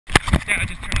Yeah, I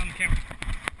just turned on the camera.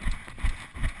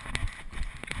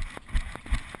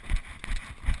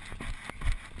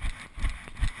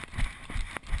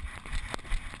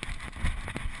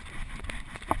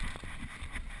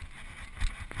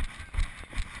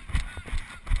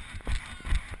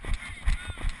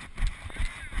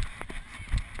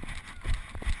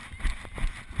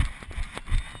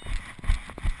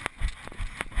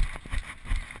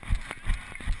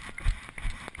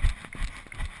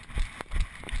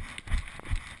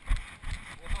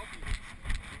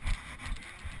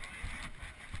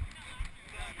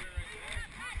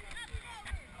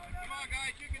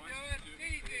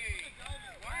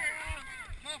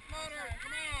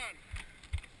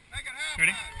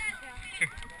 Ready? Here,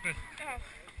 good.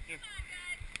 Here.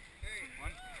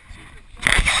 One, two.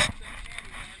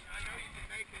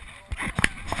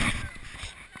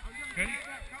 Ready?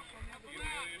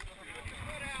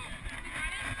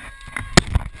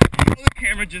 Oh, the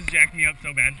camera just jacked me up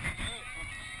so bad.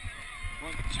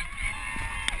 One, two.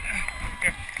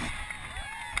 Here.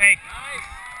 Hey,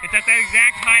 it's at that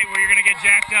exact height where you're gonna get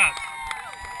jacked up.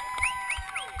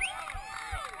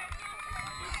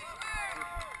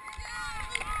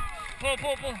 Pull,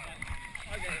 pull, pull.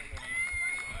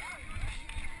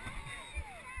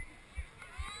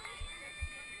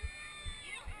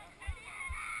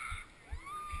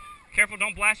 Careful,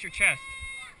 don't blast your chest.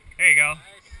 There you go.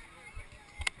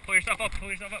 Pull yourself up, pull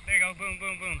yourself up. There you go. Boom,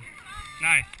 boom, boom.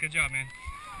 Nice. Good job, man.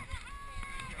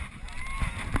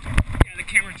 Yeah, the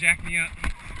camera jacked me up.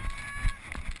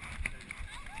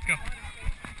 Let's go.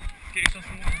 Get yourself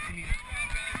some water if you need it.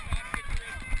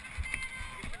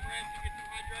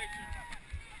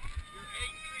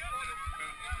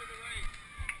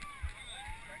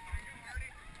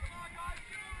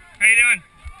 How you doing?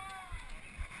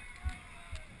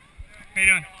 How you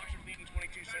doing?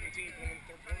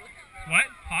 What?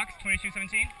 Hawks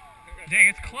 22-17? Dang,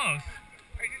 it's close.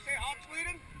 Hey, did you say Hawks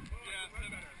leading?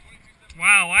 Yeah,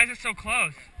 wow, why is it so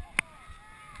close?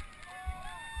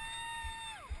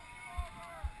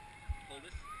 Hold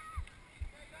this.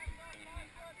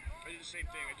 I did the same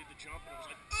thing. I did the jump and I was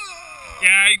like, ugh!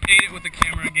 Yeah, I ate it with the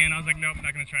camera again. I was like, nope,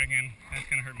 not gonna try again. That's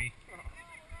gonna hurt me.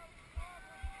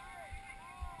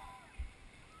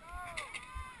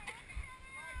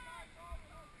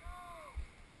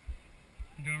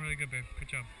 You're doing really good, babe. Good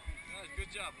job. Yeah,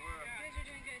 good job. You guys are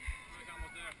doing good. We're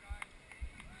almost there.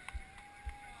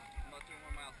 About 2 more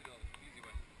miles to go. Easy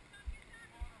way.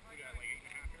 We got like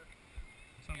 8.5 here.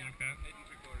 Something like that. 8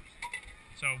 3/4.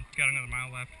 So, got another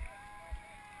mile left.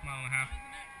 Mile and a half.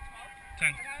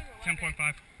 10. 10.5.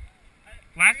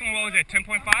 Last one, what was it?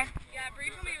 10.5? Yeah,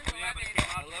 brief for me was 11. Yeah, but it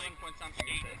came out 11 point something.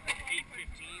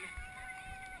 8:15.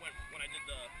 When I did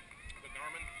the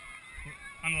Garmin.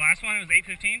 On the last one, it was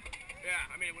 8:15? Yeah,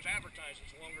 I mean, it was advertised.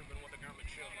 It's longer than what the Garmin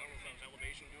showed. I don't know if that was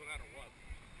elevation doing that or what.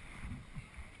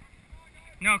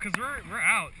 No, because we're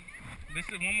out. This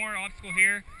is one more obstacle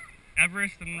here.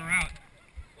 Everest, and we're out.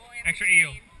 Well, Extra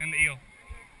eel. And the eel.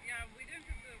 Yeah, we didn't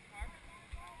put the park.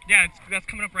 Yeah, that's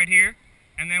coming up right here.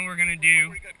 And then we're going to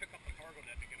do... We got to pick up the cargo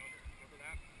net to get under. Remember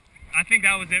that? I think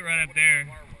that was it right up there.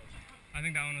 I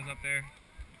think that one was up there.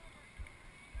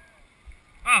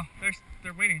 Oh,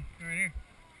 they're waiting. They're right here.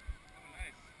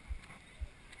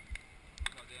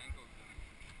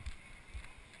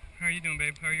 How are you doing,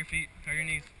 babe? How are your feet? How are your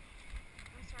knees?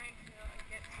 I'm starting to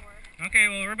get sore. Okay,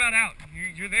 well, we're about out.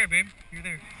 You're there, babe. You're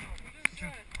there.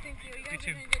 Thank you. You guys You are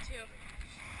too. doing good too.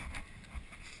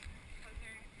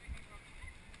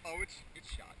 Oh, it's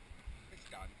shot. It's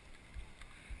done.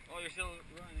 Oh, you're still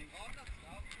running. Oh, I'm not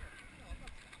stopped. Sure. No, I'm not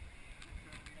stopped.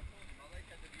 I told you, my legs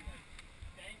had to be like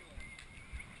dangling.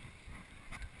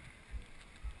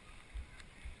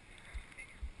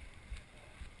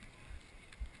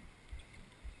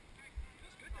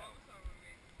 That's good though.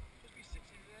 Supposed to be 60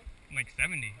 today? Like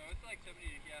 70. No, it's like 70,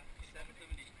 yeah.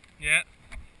 770. Yeah.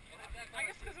 I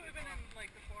guess because we've been in like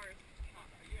the forest.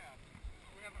 Yeah.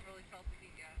 We haven't really felt the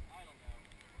heat yet. I don't know.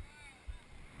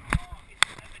 Oh, it's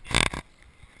 70.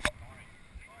 Alright.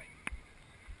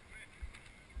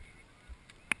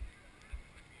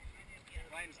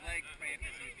 Ryan's leg cramped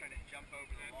as he was trying to jump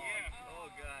over the log. Yeah. Oh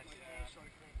gosh.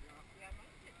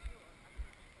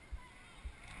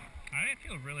 I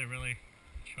feel really, really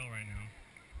chill right now.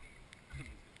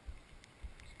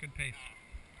 It's good pace.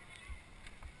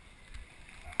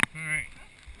 Alright.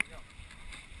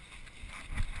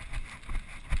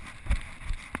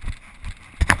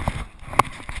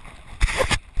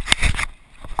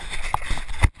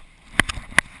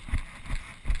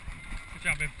 Good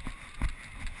job, babe.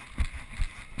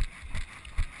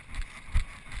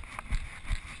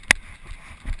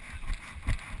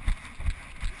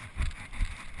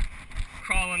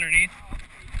 crawl underneath.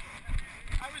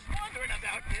 I was wondering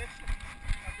about this.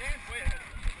 Dan's way ahead of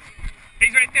us.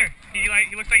 He's right there.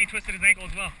 He looks like he twisted his ankle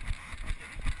as well.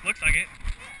 Looks like it.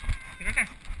 He's right there.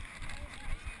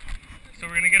 So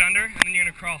we're gonna get under and then you're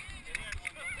gonna crawl.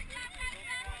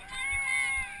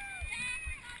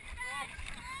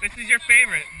 This is your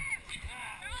favorite.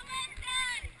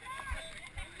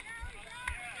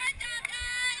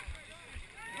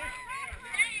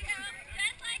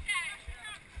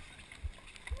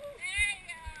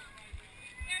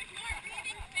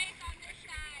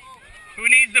 Who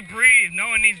needs to breathe? No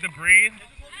one needs to breathe.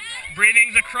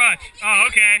 Breathing's a crutch. Oh,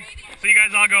 okay. So you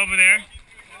guys all go over there.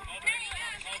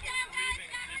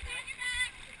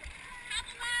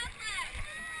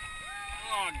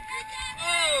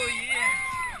 Oh, yeah.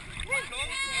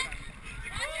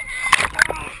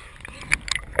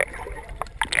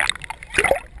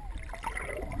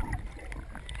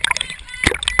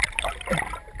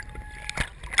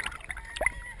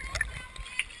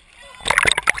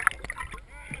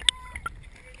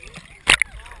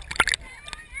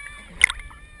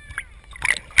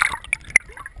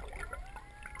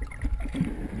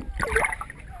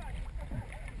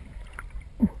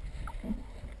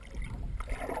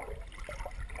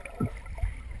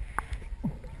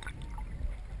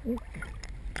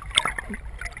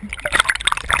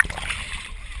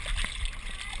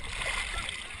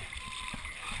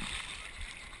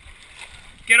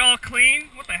 Get all clean?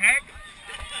 What the heck?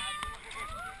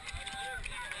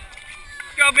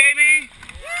 Go, baby!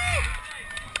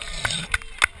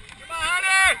 Come on,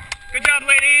 Hunter! Good job,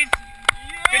 ladies!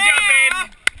 Good job, babe!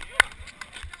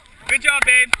 Good job,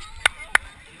 babe!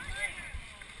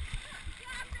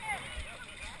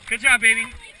 Good job, baby!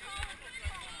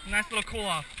 Nice little cool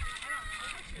off.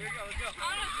 Here we go, let's go.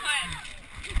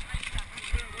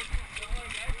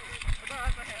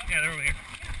 Yeah, they're over here.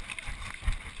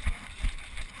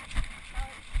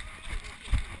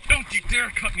 Don't you dare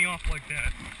cut me off like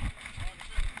that.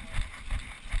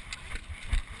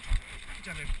 Good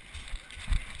job, babe.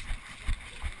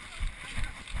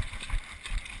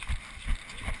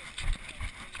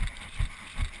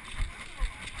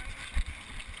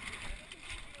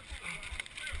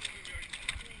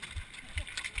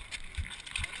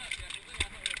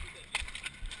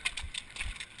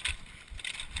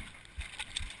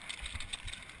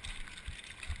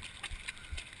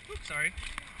 Oops, sorry.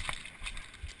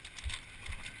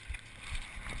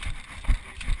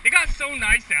 It got so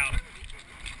nice out.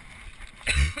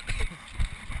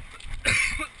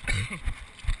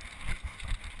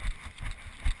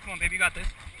 Come on, baby, you got this.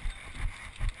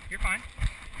 You're fine.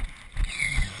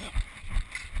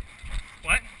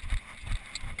 What?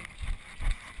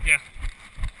 Yeah.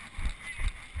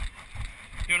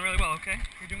 Doing really well, okay?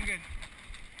 You're doing good.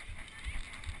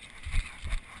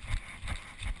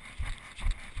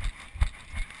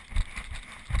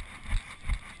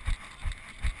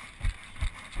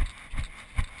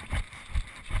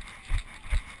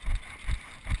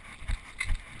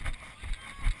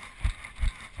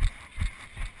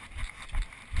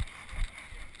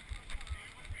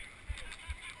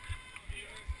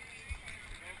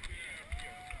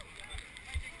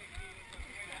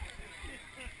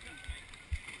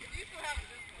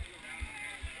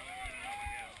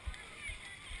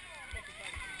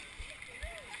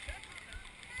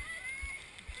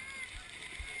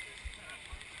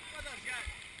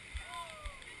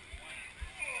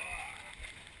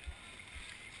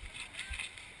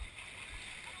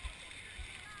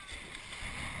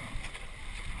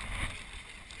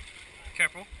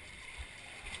 Careful.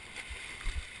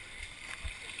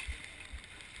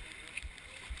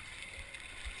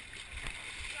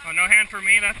 Oh, no hand for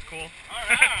me? That's cool. All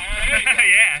right.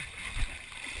 Yeah.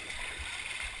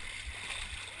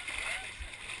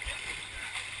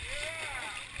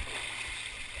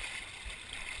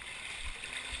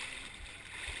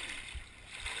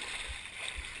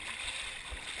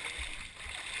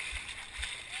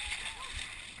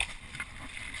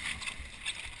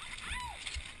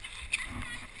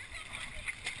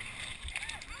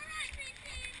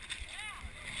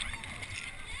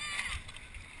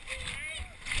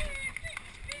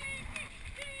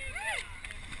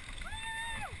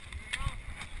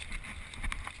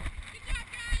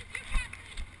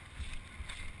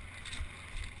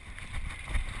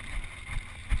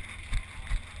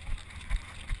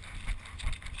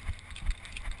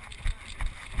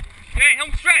 Hey,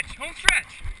 home stretch, home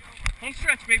stretch. Home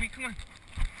stretch, baby, come on.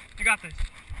 You got this.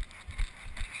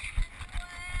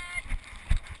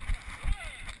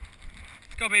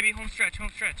 Let's go, baby, home stretch,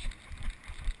 home stretch.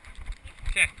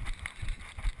 Okay.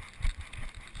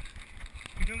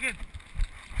 You're doing good.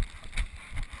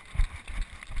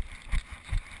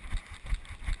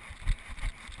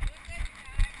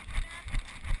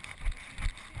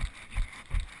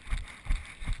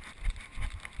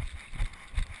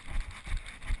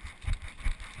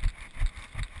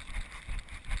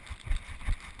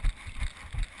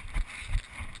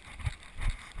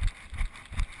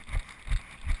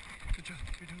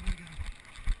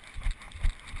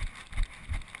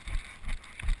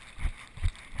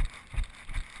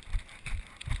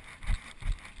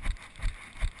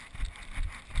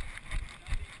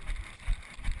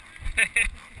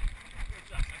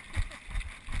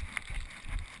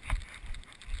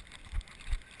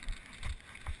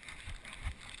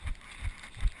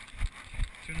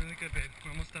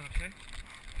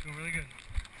 Doing really good.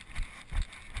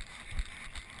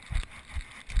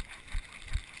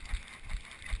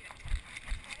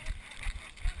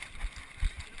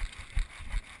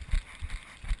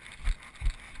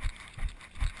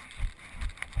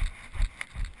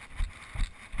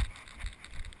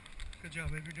 Good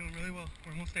job, babe. You're doing really well.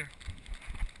 We're almost there.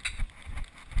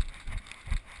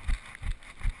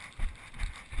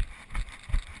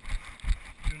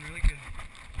 Doing really good.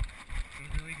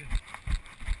 Doing really good.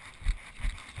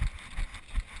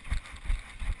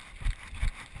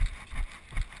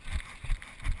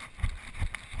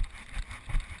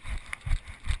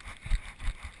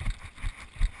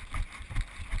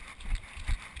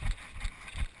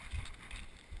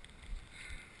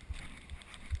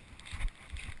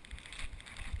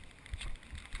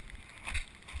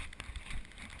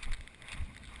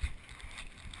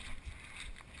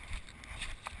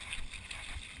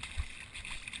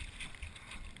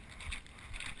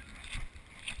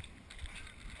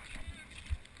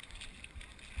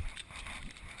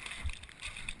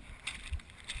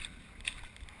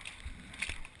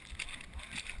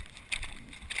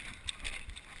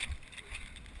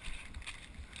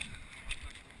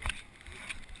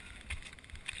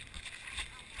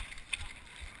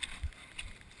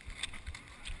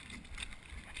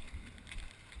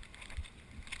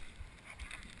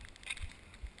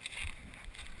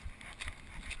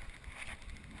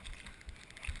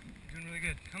 Doing really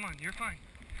good. Come on, you're fine.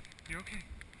 You're okay.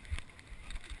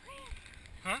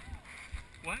 Huh?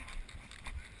 What?